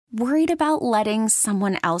Worried about letting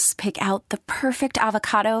someone else pick out the perfect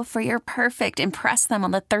avocado for your perfect impress them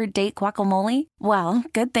on the third date guacamole? Well,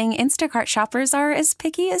 good thing Instacart shoppers are as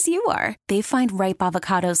picky as you are. They find ripe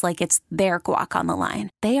avocados like it's their guac on the line.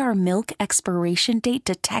 They are milk expiration date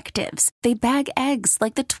detectives. They bag eggs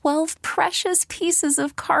like the 12 precious pieces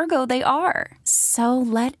of cargo they are. So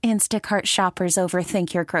let Instacart shoppers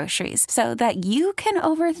overthink your groceries so that you can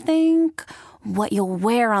overthink what you'll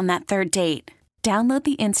wear on that third date. Download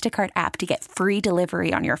the Instacart app to get free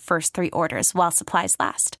delivery on your first 3 orders while supplies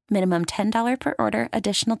last. Minimum $10 per order.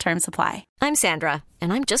 Additional terms apply. I'm Sandra,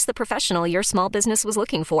 and I'm just the professional your small business was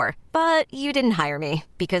looking for. But you didn't hire me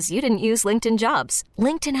because you didn't use LinkedIn Jobs.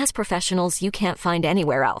 LinkedIn has professionals you can't find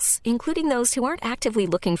anywhere else, including those who aren't actively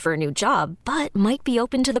looking for a new job, but might be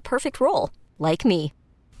open to the perfect role, like me.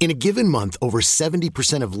 In a given month, over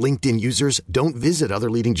 70% of LinkedIn users don't visit other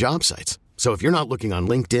leading job sites. So if you're not looking on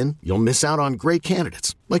LinkedIn, you'll miss out on great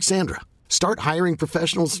candidates like Sandra. Start hiring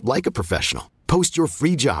professionals like a professional. Post your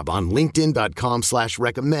free job on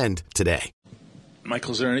linkedin.com/recommend today.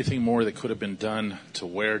 Michael, is there anything more that could have been done to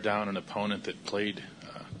wear down an opponent that played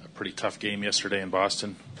a pretty tough game yesterday in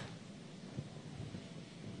Boston?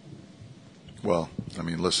 Well, I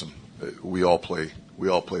mean, listen, we all play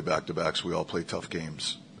back-to-backs. We all play tough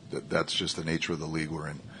games. That's just the nature of the league we're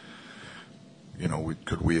in. You know,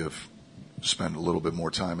 could we have spent a little bit more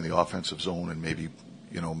time in the offensive zone and maybe,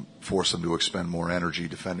 force them to expend more energy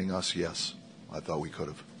defending us? Yes, I thought we could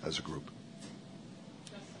have as a group.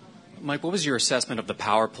 Mike, what was your assessment of the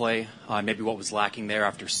power play? Maybe what was lacking there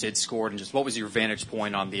after Sid scored, and just what was your vantage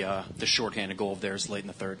point on the shorthanded goal of theirs late in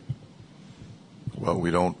the third? Well, we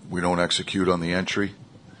don't execute on the entry,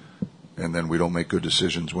 and then we don't make good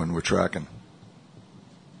decisions when we're tracking.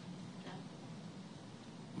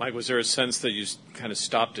 Mike, was there a sense that you kind of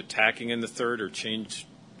stopped attacking in the third or changed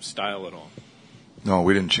style at all? No,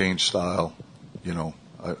 we didn't change style.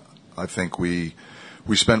 I think we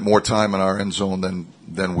spent more time in our end zone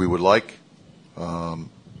than we would like. Having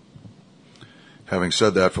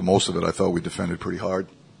said that, for most of it, I thought we defended pretty hard.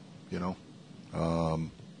 We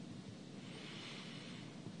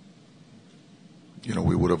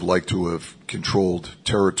would have liked to have controlled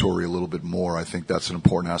territory a little bit more. I think that's an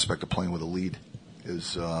important aspect of playing with a lead.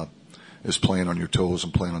 Is playing on your toes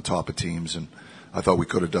and playing on top of teams, and I thought we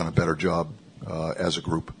could have done a better job as a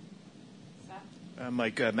group.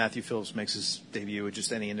 Mike, Matthew Phillips makes his debut.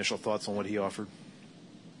 Just any initial thoughts on what he offered?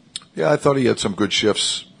 Yeah, I thought he had some good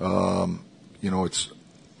shifts. I'd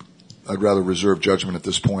rather reserve judgment at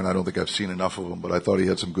this point. I don't think I've seen enough of him, but I thought he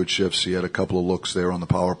had some good shifts. He had a couple of looks there on the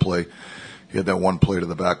power play. He had that one play to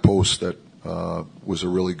the back post that was a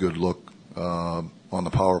really good look on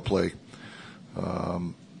the power play.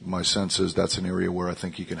 My sense is that's an area where I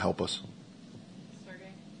think he can help us.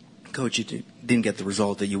 Coach, you didn't get the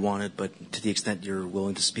result that you wanted, but to the extent you're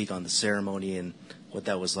willing to speak on the ceremony and what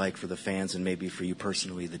that was like for the fans and maybe for you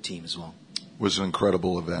personally, the team as well. It was an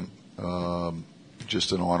incredible event.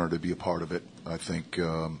 Just an honor to be a part of it. I think,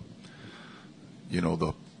 the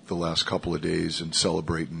last couple of days and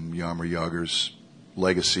celebrating Jaromir Jagr's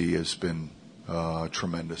legacy has been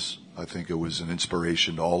tremendous. I think it was an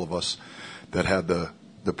inspiration to all of us that had the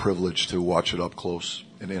privilege to watch it up close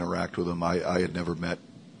and interact with him. I had never met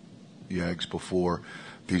Jags before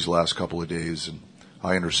these last couple of days, and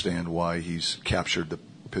I understand why he's captured the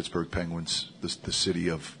Pittsburgh Penguins, the city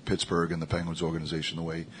of Pittsburgh and the Penguins organization the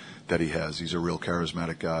way that he has. He's a real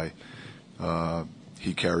charismatic guy.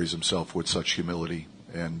 He carries himself with such humility,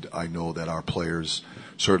 and I know that our players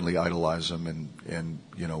certainly idolize him and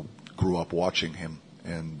grew up watching him,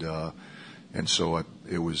 and so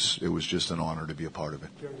it was just an honor to be a part of it.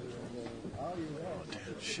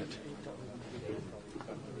 Shit.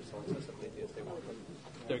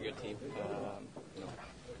 They're a good team.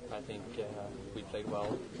 I think we played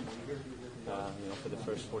well. For the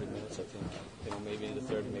first 40 minutes, I think maybe in the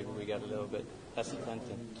third, maybe we got a little bit hesitant,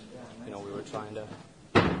 and we were trying to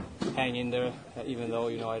hang in there. Even though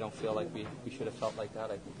I don't feel like we should have felt like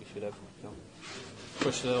that. I think we should have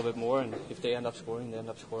pushed a little bit more. And if they end up scoring, they end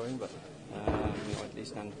up scoring. But at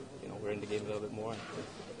least then we're in the game a little bit more.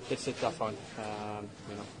 It's a tough one.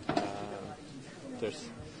 There's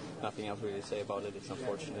nothing else really to say about it. It's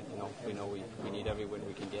unfortunate. We know we need every win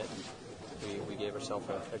we can get, and we gave ourselves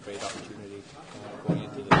a great opportunity going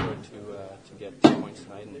into the third to get 2 points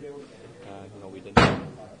tonight, and we didn't.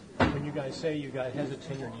 When you guys say you got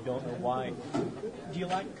hesitant and you don't know why, do you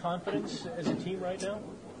lack confidence as a team right now?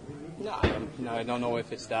 No, I don't know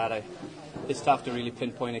if it's that. It's tough to really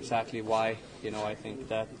pinpoint exactly why. I think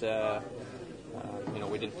that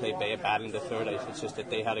we didn't play bad in the third. It's just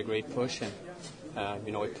that they had a great push, and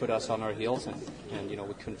it put us on our heels, and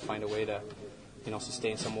we couldn't find a way to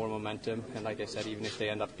sustain some more momentum. And like I said, even if they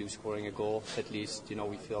end up scoring a goal, at least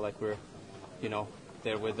we feel like we're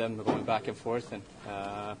there with them, going back and forth. And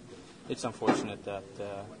it's unfortunate that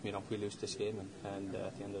we lose this game, and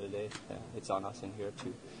at the end of the day, it's on us in here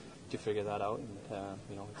to figure that out.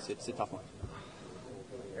 And it's a tough one.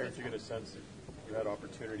 Aaron, you get a sense that you had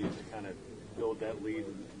opportunities to kind of build that lead,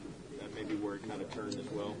 and that maybe where it kind of turned as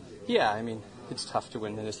well? Yeah, I mean, it's tough to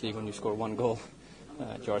win in this league when you score one goal.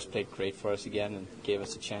 Jars played great for us again and gave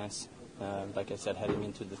us a chance. Like I said, heading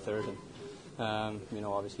into the third, and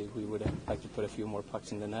obviously we would have liked to put a few more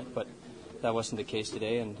pucks in the net, but that wasn't the case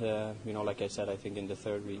today. And like I said, I think in the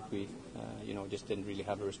third we just didn't really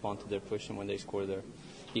have a response to their push, and when they score their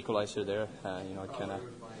equalizer there, it kind of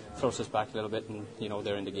throws us back a little bit, and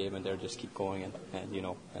they're in the game and they're just keep going, and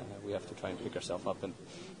we have to try and pick ourselves up and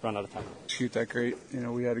run out of time. Shoot that great.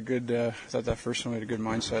 We had a good. I thought that first one we had a good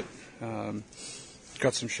mindset.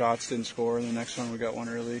 Got some shots, didn't score. And the next one we got one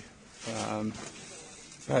early.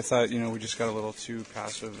 I thought we just got a little too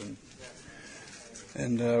passive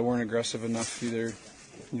and weren't aggressive enough, either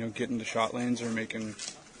getting to shot lanes or making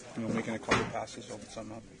a couple passes to open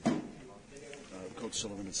something up. Coach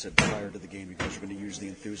Sullivan had said prior to the game you guys were going to use the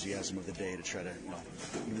enthusiasm of the day to try to,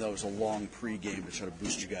 even though it was a long pre-game, to try to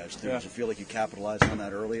boost you guys through. Yeah. Does it feel like you capitalized on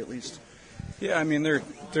that early at least? Yeah, I mean, they're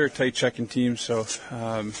a tight checking team, so,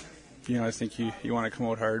 I think you want to come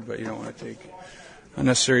out hard, but you don't want to take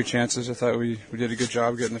unnecessary chances. I thought we did a good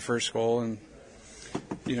job getting the first goal, and,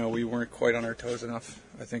 we weren't quite on our toes enough,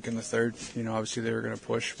 I think, in the third. Obviously they were going to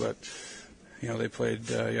push, but, they played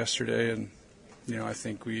yesterday, and, I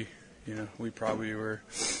think we probably were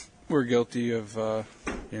guilty of,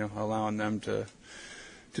 allowing them to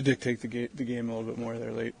dictate the game a little bit more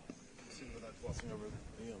there late. Over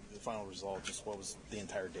the final result, just what was the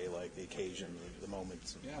entire day like, the occasion, the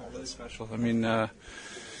moments? Yeah, really special. I mean, I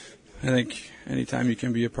think anytime you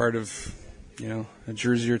can be a part of, a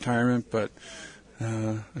jersey retirement, but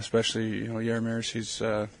especially, Jaromir, he's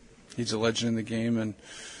a legend in the game, and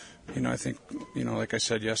I think, like I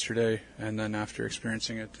said yesterday, and then after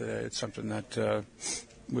experiencing it today, it's something that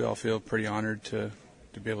we all feel pretty honored to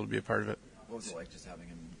be able to be a part of it. What was it like just having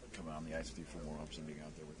him come out on the ice with you for warm-ups and being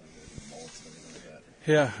out there with the mults and everything like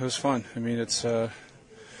that? Yeah, it was fun. I mean, it's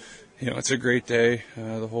it's a great day,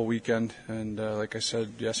 the whole weekend, and like I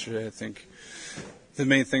said yesterday, I think the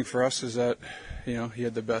main thing for us is that, he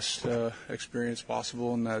had the best experience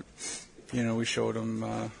possible, and that, we showed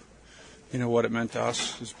him what it meant to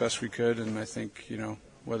us as best we could. And I think,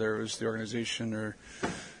 whether it was the organization or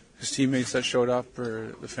his teammates that showed up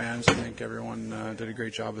or the fans, I think everyone did a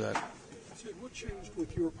great job of that. Sid, what changed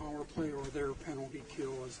with your power play or their penalty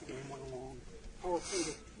kill as the game went along? Power play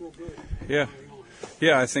looked real good.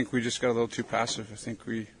 Yeah, I think we just got a little too passive. I think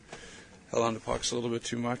we held on to pucks a little bit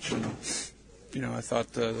too much. And, I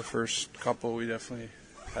thought the first couple we definitely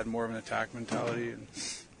had more of an attack mentality and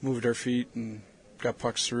moved our feet and got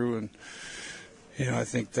pucks through, and I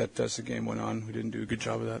think that as the game went on, we didn't do a good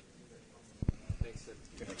job of that. Thanks,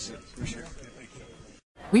 Sid. Appreciate it.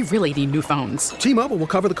 We really need new phones. T-Mobile will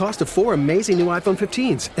cover the cost of 4 amazing new iPhone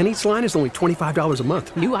 15s, and each line is only $25 a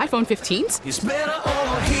month. New iPhone 15s? It's better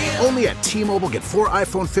over here. Only at T-Mobile, get 4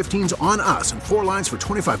 iPhone 15s on us and 4 lines for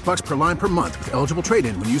 $25 per line per month with eligible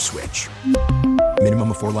trade-in when you switch.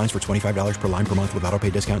 Minimum of 4 lines for $25 per line per month with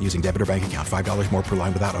autopay discount using debit or bank account. $5 more per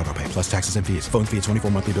line without autopay, plus taxes and fees. Phone fee at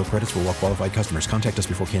 24 monthly bill credits for well-qualified customers. Contact us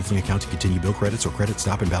before canceling account to continue bill credits or credit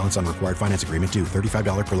stop and balance on required finance agreement due.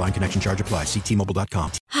 $35 per line connection charge applies. See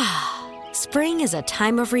T-Mobile.com. Spring is a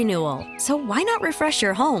time of renewal, so why not refresh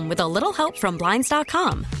your home with a little help from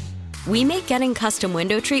Blinds.com? We make getting custom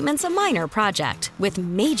window treatments a minor project with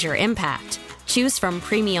major impact. Choose from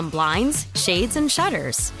premium blinds, shades, and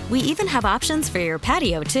shutters. We even have options for your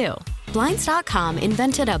patio, too. Blinds.com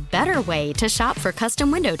invented a better way to shop for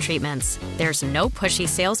custom window treatments. There's no pushy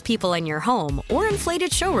salespeople in your home or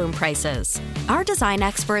inflated showroom prices. Our design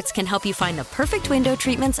experts can help you find the perfect window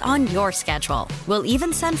treatments on your schedule. We'll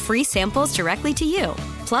even send free samples directly to you.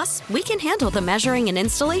 Plus, we can handle the measuring and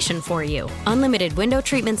installation for you. Unlimited window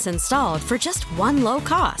treatments installed for just one low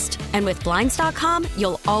cost. And with Blinds.com,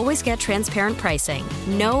 you'll always get transparent pricing.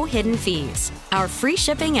 No hidden fees. Our free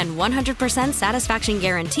shipping and 100% satisfaction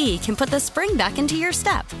guarantee can put the spring back into your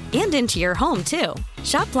step and into your home, too.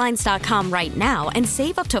 Shop Blinds.com right now and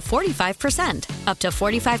save up to 45%. Up to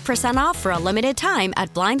 45% off for a limited time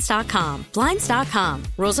at Blinds.com. Blinds.com.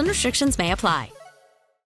 Rules and restrictions may apply.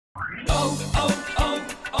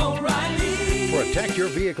 O'Reilly. For a Protect your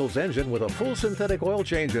vehicle's engine with a full synthetic oil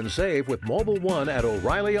change and save with Mobil 1 at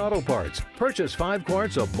O'Reilly Auto Parts. Purchase 5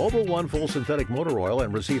 quarts of Mobil 1 full synthetic motor oil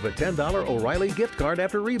and receive a $10 O'Reilly gift card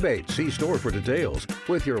after rebate. See store for details.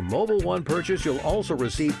 With your Mobil 1 purchase, you'll also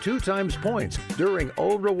receive 2 times points during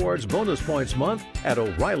Old Rewards Bonus Points Month at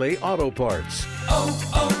O'Reilly Auto Parts.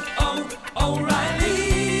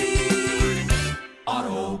 O'Reilly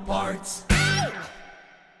Auto Parts.